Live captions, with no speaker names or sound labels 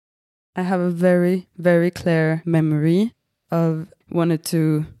I have a very, very clear memory of wanted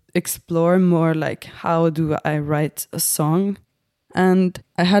to explore more like how do I write a song. And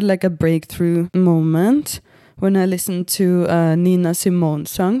I had like a breakthrough moment when I listened to Nina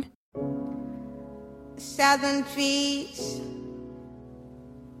Simone's song. Southern trees,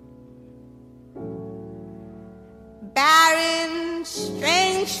 barren,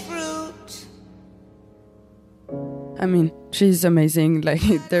 strange fruit. I mean, she's amazing. Like,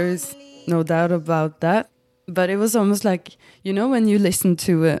 there is no doubt about that. But it was almost like, you know, when you listen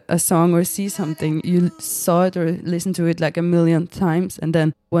to a song or see something, you saw it or listen to it like a million times. And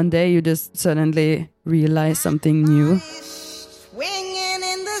then one day you just suddenly realize something new. Swinging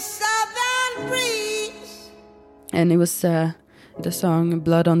in the southern breeze. And it was the song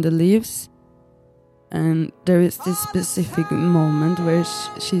Blood on the Leaves. And there is this specific moment where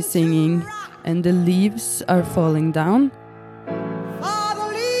she's singing and the leaves are falling down.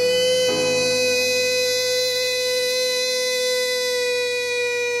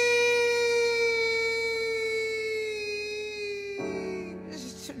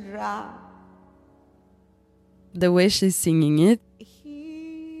 The way she's singing it,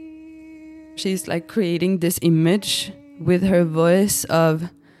 she's like creating this image with her voice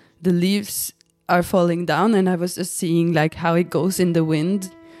of the leaves are falling down, and I was just seeing like how it goes in the wind,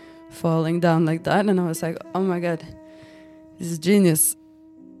 falling down like that, and I was like, oh my god, this is genius.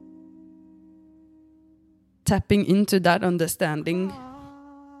 Tapping into that understanding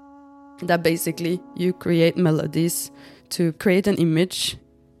that basically you create melodies to create an image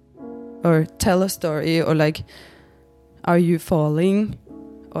or tell a story, or like, are you falling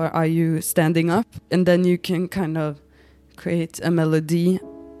or are you standing up? And then you can kind of create a melody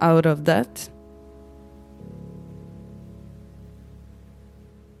out of that.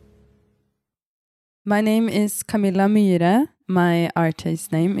 My name is Camilla M.I.A. My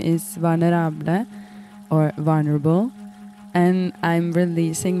artist name is Varnrable or Varnrable, and I'm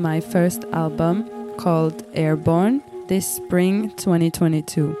releasing my first album called Airborn this spring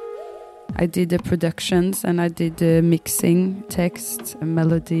 2022. I did the productions and I did the mixing, text, and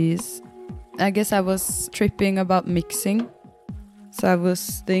melodies. I guess I was tripping about mixing. So I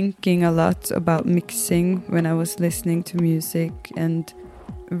was thinking a lot about mixing when I was listening to music and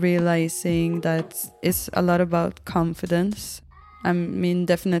realizing that it's a lot about confidence. I mean,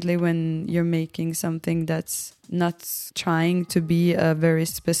 definitely when you're making something that's not trying to be a very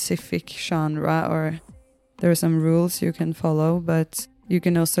specific genre, or there are some rules you can follow, but you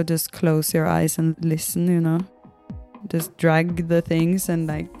can also just close your eyes and listen, you know. Just drag the things and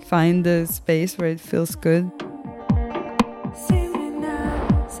like find the space where it feels good.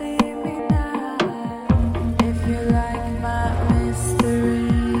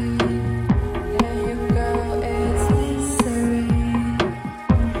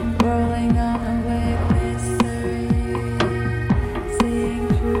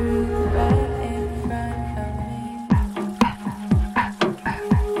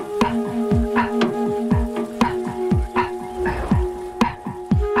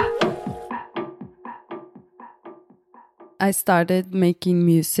 I started making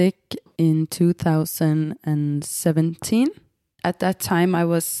music in 2017. At that time, I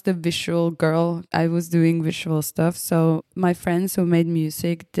was the visual girl. I was doing visual stuff. So my friends who made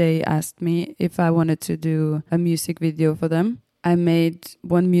music, they asked me if I wanted to do a music video for them. I made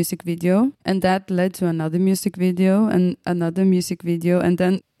one music video, and that led to another music video and another music video. And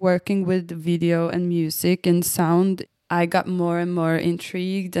then working with video and music and sound, I got more and more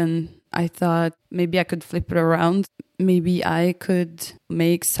intrigued, and I thought maybe I could flip it around. Maybe I could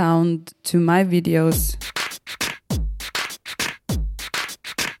make sound to my videos.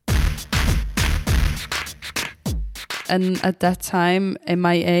 And at that time,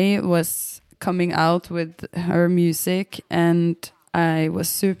 M.I.A. was coming out with her music, and I was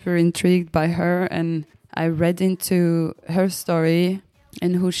super intrigued by her, and I read into her story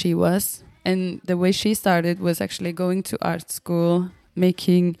and who she was. And the way she started was actually going to art school,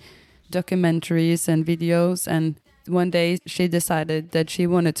 making documentaries and videos, and one day she decided that she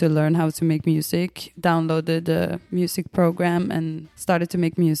wanted to learn how to make music, downloaded a music program and started to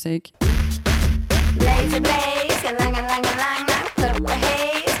make music.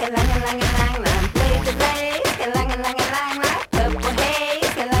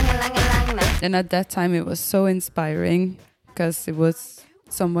 And at that time it was so inspiring because it was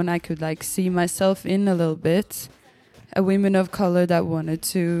someone I could like see myself in a little bit. A woman of color that wanted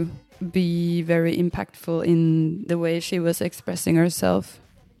to be very impactful in the way she was expressing herself.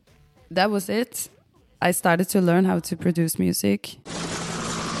 That was it. I started to learn how to produce music.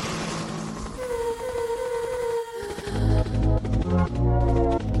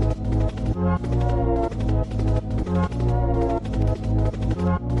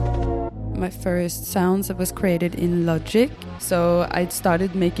 first sounds that was created in Logic. So I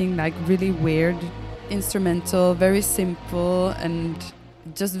started making like really weird instrumental, very simple and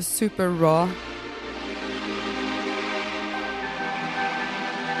just super raw.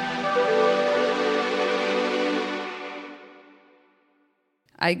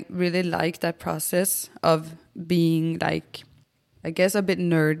 I really like that process of being like, I guess, a bit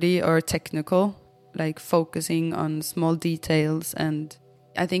nerdy or technical, like focusing on small details. And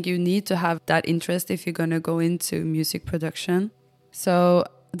I think you need to have that interest if you're going to go into music production. So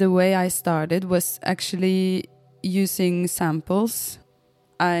the way I started was actually using samples.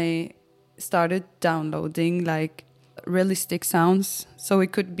 I started downloading like realistic sounds. So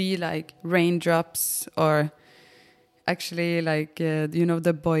it could be like raindrops or actually like,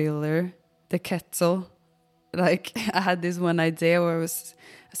 the boiler, the kettle. Like I had this one idea where I was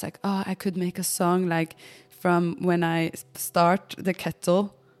like, oh, I could make a song like from when I start the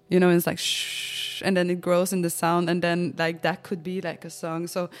kettle, it's like shh, and then it grows in the sound, and then like that could be like a song.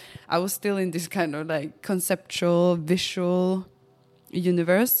 So I was still in this kind of like conceptual, visual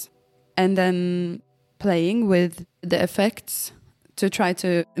universe, and then playing with the effects to try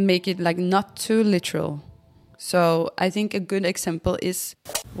to make it like not too literal. So I think a good example is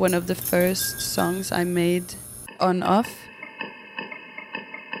one of the first songs I made on Off.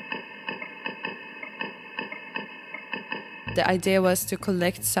 The idea was to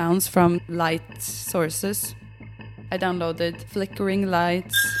collect sounds from light sources. I downloaded flickering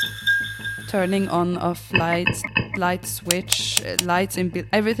lights, turning on off lights, light switch, lights in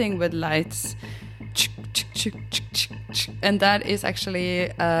everything with lights. And that is actually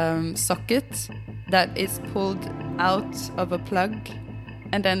a socket that is pulled out of a plug,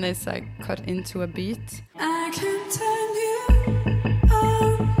 and then it's like cut into a beat. I can turn you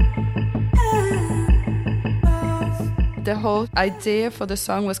on and off. The whole idea for the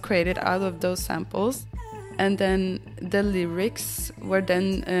song was created out of those samples, and then the lyrics were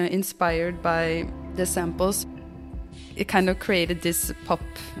then inspired by the samples. It kind of created this pop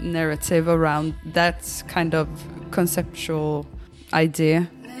narrative around that kind of conceptual idea.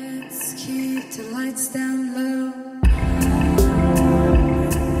 Let's keep the lights down low.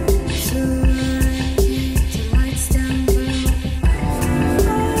 So keep the lights down low.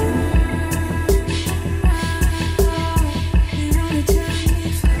 You wanna tell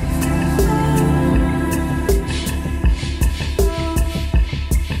me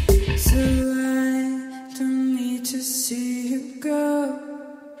so I don't need to see you go.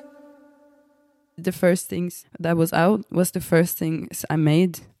 The first things that was out was the first things I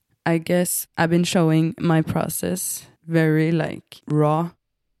made. I guess I've been showing my process very like raw.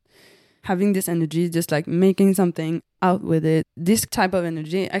 Having this energy, just like making something out with it. This type of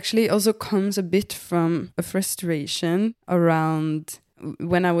energy actually also comes a bit from a frustration around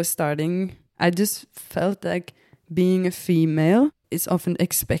when I was starting. I just felt like being a female, it's often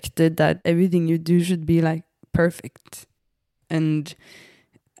expected that everything you do should be like perfect. And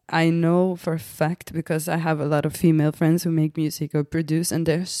I know for a fact, because I have a lot of female friends who make music or produce, and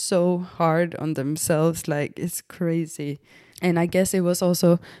they're so hard on themselves, like it's crazy. And I guess it was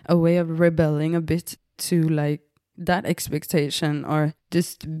also a way of rebelling a bit to like that expectation, or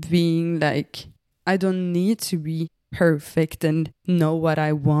just being like, I don't need to be perfect and know what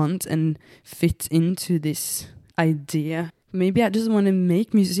I want and fit into this idea. Maybe I just want to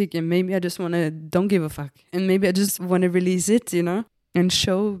make music, and maybe I just want to don't give a fuck, and maybe I just want to release it, and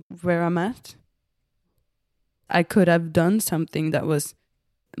show where I'm at. I could have done something that was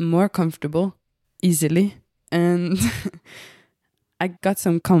more comfortable, easily. And I got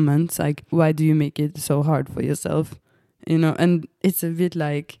some comments like, why do you make it so hard for yourself? And it's a bit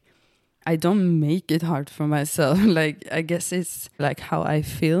like, I don't make it hard for myself. Like, I guess it's like how I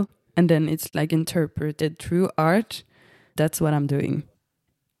feel. And then it's like interpreted through art. That's what I'm doing.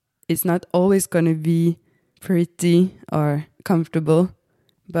 It's not always going to be pretty or comfortable,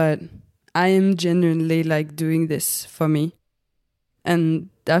 but I am genuinely like doing this for me, and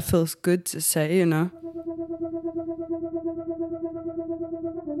that feels good to say,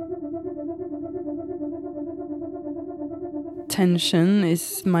 Tension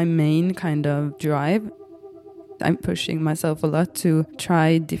is my main kind of drive. I'm pushing myself a lot to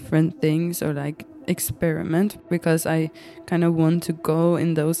try different things or like experiment, because I kind of want to go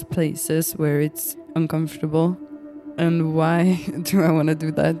in those places where it's uncomfortable. And why do I want to do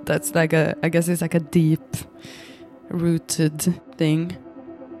that? That's like I guess it's like a deep rooted thing.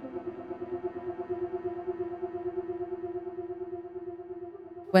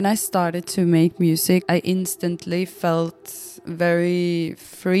 When I started to make music, I instantly felt very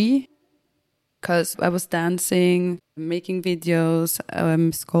free. because I was dancing, making videos,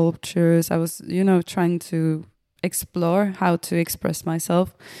 sculptures. I was, trying to explore how to express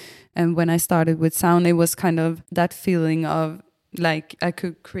myself. And when I started with sound, it was kind of that feeling of like I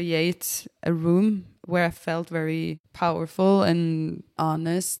could create a room where I felt very powerful and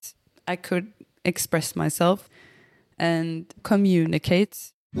honest. I could express myself and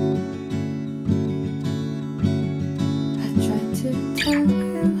communicate. I tried to tell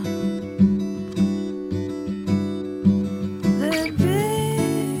you the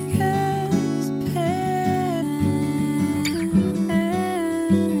biggest pain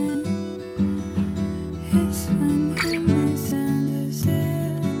is when you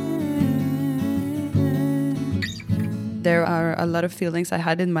misunderstand. There are a lot of feelings I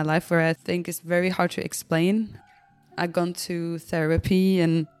had in my life where I think it's very hard to explain. I've gone to therapy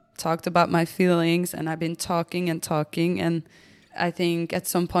and talked about my feelings, and I've been talking, and I think at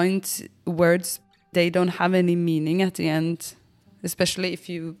some point words, they don't have any meaning at the end, especially if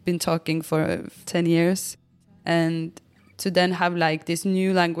you've been talking for 10 years. And to then have like this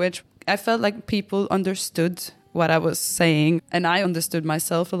new language, I felt like people understood what I was saying, and I understood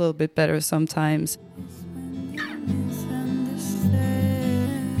myself a little bit better sometimes.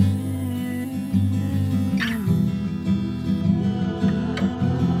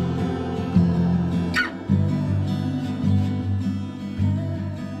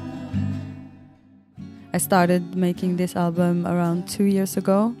 I started making this album around 2 years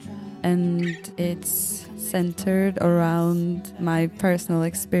ago, and it's centered around my personal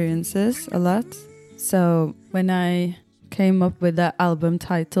experiences a lot. So when I came up with the album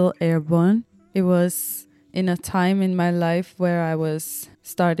title Airborn, it was in a time in my life where I was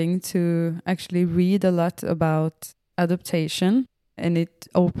starting to actually read a lot about adaptation, and it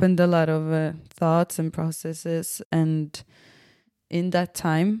opened a lot of thoughts and processes. And in that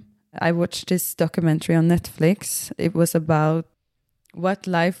time, I watched this documentary on Netflix. It was about what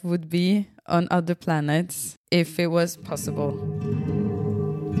life would be on other planets if it was possible.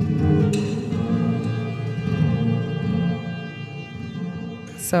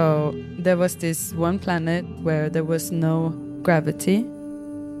 So there was this one planet where there was no gravity.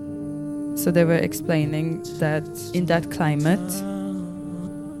 So they were explaining that in that climate,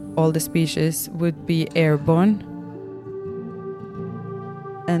 all the species would be airborn.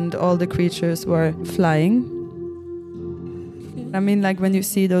 And all the creatures were flying. I mean, like when you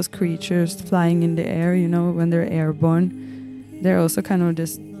see those creatures flying in the air, when they're airborne, they're also kind of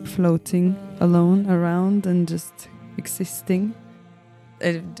just floating alone around and just existing.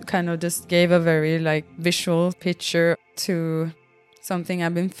 It kind of just gave a very like visual picture to something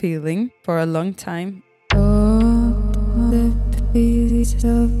I've been feeling for a long time. All the pieces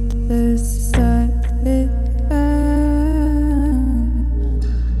of the solid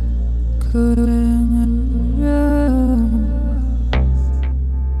I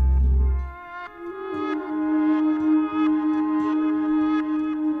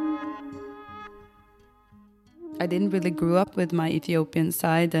didn't really grow up with my Ethiopian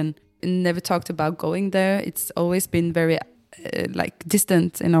side and never talked about going there. It's always been very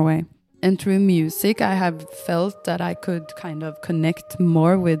distant in a way. And through music, I have felt that I could kind of connect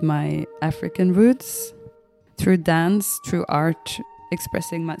more with my African roots. Through dance, through art,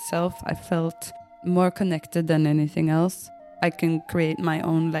 expressing myself, I felt more connected than anything else. I can create my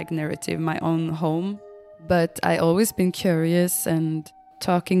own narrative, my own home. But I always been curious and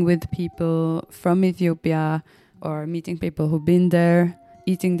talking with people from Ethiopia or meeting people who've been there,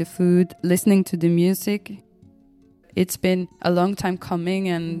 eating the food, listening to the music. It's been a long time coming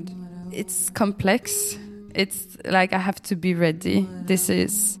and it's complex. It's like I have to be ready. This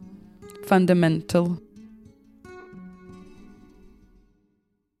is fundamental.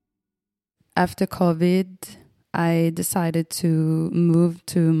 After COVID, I decided to move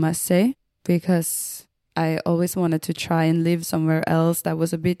to Misary because I always wanted to try and live somewhere else that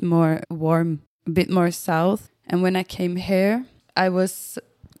was a bit more warm, a bit more south. And when I came here, I was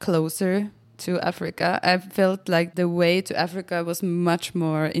closer to Africa. I felt like the way to Africa was much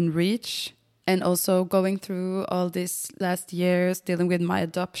more in reach. And also going through all these last years, dealing with my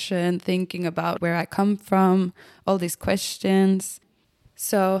adoption, thinking about where I come from, all these questions.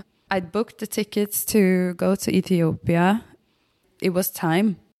 So I booked the tickets to go to Ethiopia. It was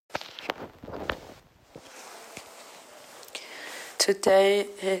time. Today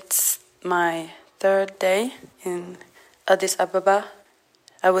it's my third day in Addis Ababa.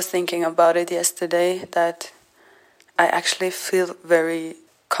 I was thinking about it yesterday that I actually feel very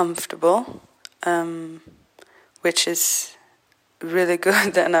comfortable, which is really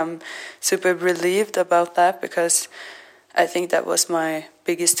good, and I'm super relieved about that because I think that was my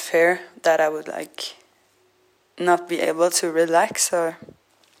biggest fear, that I would like not be able to relax, or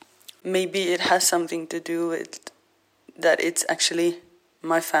maybe it has something to do with that it's actually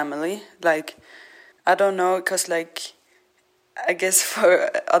my family. Like, I don't know, because like I guess for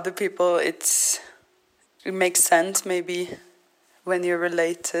other people it makes sense maybe when you're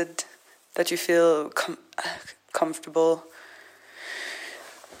related, that you feel comfortable.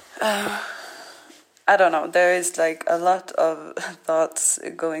 I don't know, there is like a lot of thoughts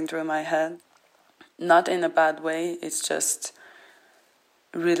going through my head. Not in a bad way, it's just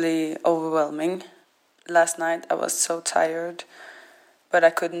really overwhelming. Last night I was so tired, but I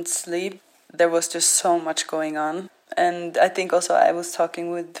couldn't sleep. There was just so much going on. And I think also I was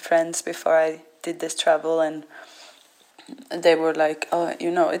talking with friends before I did this travel, and they were like, oh,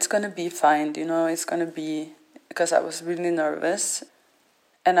 you know, it's going to be fine, you know, it's going to be... Because I was really nervous.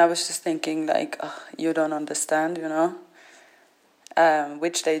 And I was just thinking like, oh, you don't understand, you know.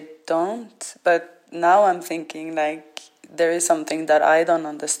 Which they don't. But now I'm thinking like, there is something that I don't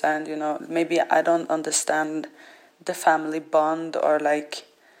understand, you know. Maybe I don't understand the family bond, or like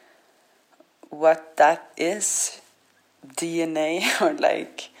what that is, DNA, or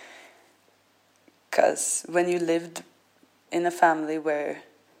like... Because when you lived in a family where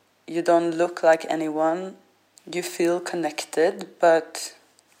you don't look like anyone, you feel connected, but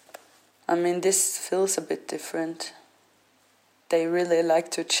I mean, this feels a bit different. They really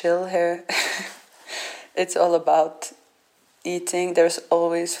like to chill here. It's all about eating. There's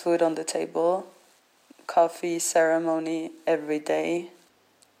always food on the table, coffee ceremony every day,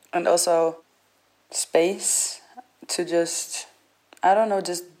 and also space to just, I don't know,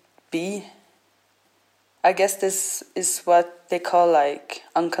 just be. I guess this is what they call like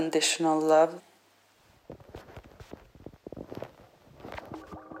unconditional love.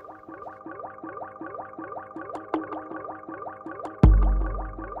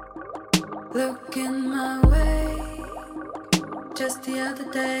 Looking my way, just the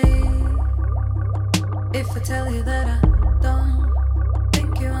other day. If I tell you that I don't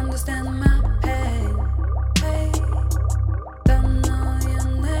think you understand my pain, hey, don't know your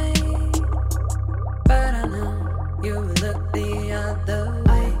name, but I know you look the other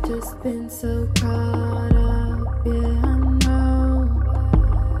way. I've just been so caught up, yeah, I know.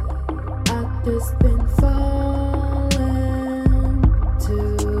 I've just been falling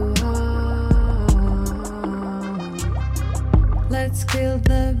too hard. Let's kill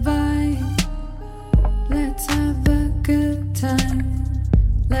the vibe. Let's have a good time.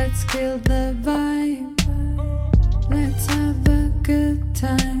 Let's kill the vibe. Let's have a good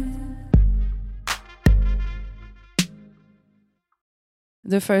time.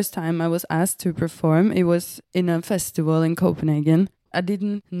 The first time I was asked to perform, it was in a festival in Copenhagen. I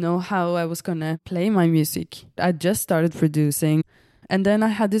didn't know how I was gonna play my music. I just started producing. And then I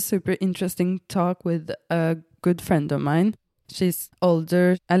had this super interesting talk with a good friend of mine. She's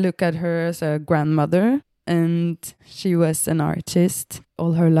older. I look at her as a grandmother, and she was an artist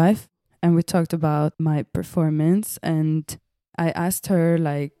all her life. And we talked about my performance, and I asked her,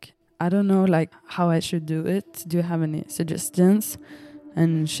 like, I don't know, like, how I should do it. Do you have any suggestions?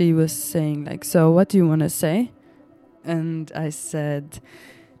 And she was saying, like, so what do you want to say? And I said,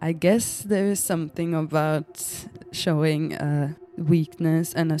 I guess there is something about showing a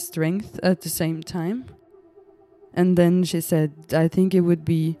weakness and a strength at the same time. And then she said, I think it would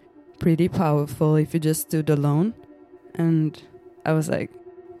be pretty powerful if you just stood alone. And I was like,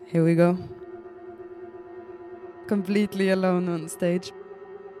 here we go. Completely alone on stage.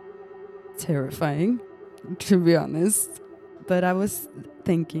 Terrifying, to be honest. But I was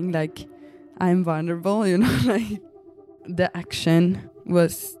thinking, like, I'm vulnerable, you know, like the action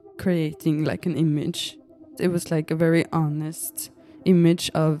was creating like an image. It was like a very honest image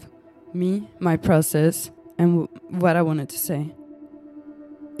of me, my process, and what I wanted to say.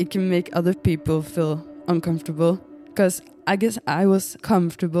 It can make other people feel uncomfortable, because I guess I was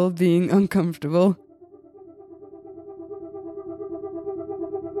comfortable being uncomfortable.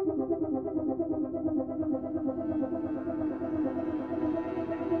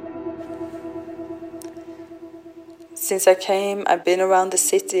 Since I came, I've been around the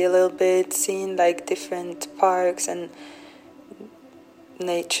city a little bit, seen like different parks and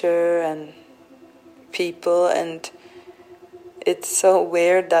nature and people, and it's so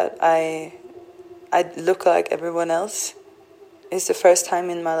weird that I look like everyone else. It's the first time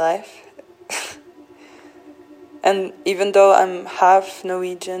in my life. And even though I'm half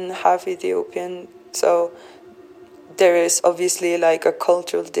Norwegian, half Ethiopian, so there is obviously like a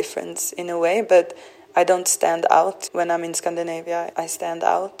cultural difference in a way, but I don't stand out. When I'm in Scandinavia, I stand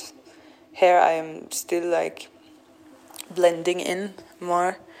out. Here I am still like blending in,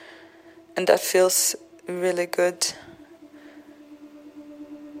 more, and that feels really good.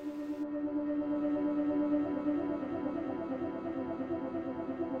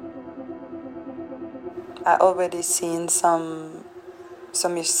 I already seen some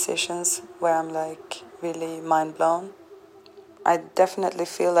musicians where I'm like really mind blown. I definitely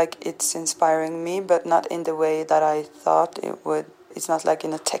feel like it's inspiring me, but not in the way that I thought it would. It's not like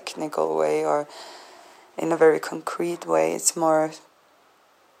in a technical way or in a very concrete way. It's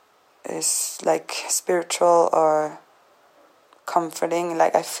like spiritual or comforting.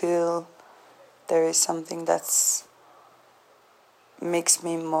 Like I feel there is something that's makes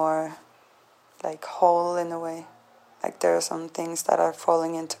me more like whole in a way. Like there are some things that are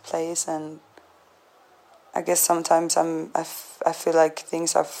falling into place, and I guess sometimes I feel like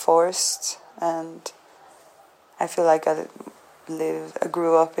things are forced, and I feel like I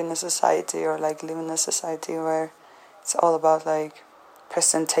grew up in a society or like live in a society where it's all about like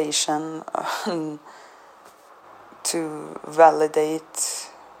presentation to validate,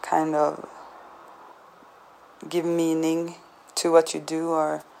 kind of give meaning to what you do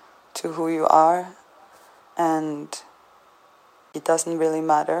or to who you are, and it doesn't really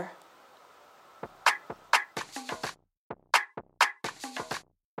matter.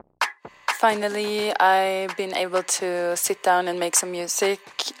 Finally, I've been able to sit down and make some music,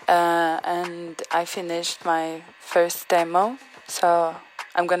 and I finished my first demo, so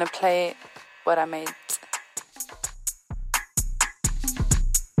I'm gonna play what I made.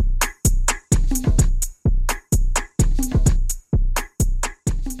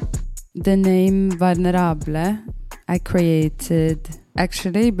 The name Varnrable I created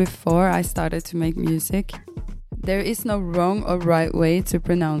actually before I started to make music. There is no wrong or right way to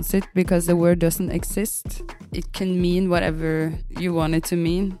pronounce it because the word doesn't exist. It can mean whatever you want it to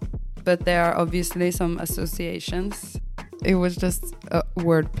mean, but there are obviously some associations. It was just a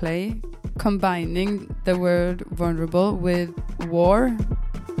wordplay, combining the word vulnerable with war.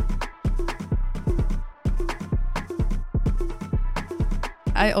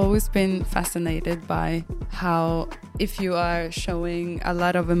 I always been fascinated by how if you are showing a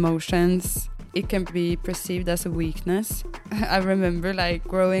lot of emotions, it can be perceived as a weakness. I remember like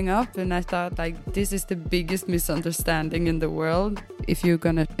growing up and I thought like this is the biggest misunderstanding in the world. If you're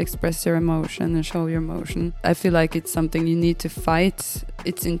gonna express your emotion and show your emotion, I feel like it's something you need to fight.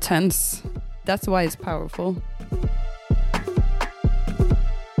 It's intense. That's why it's powerful.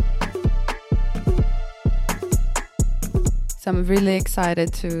 So I'm really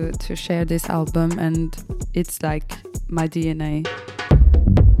excited to share this album, and it's like my DNA.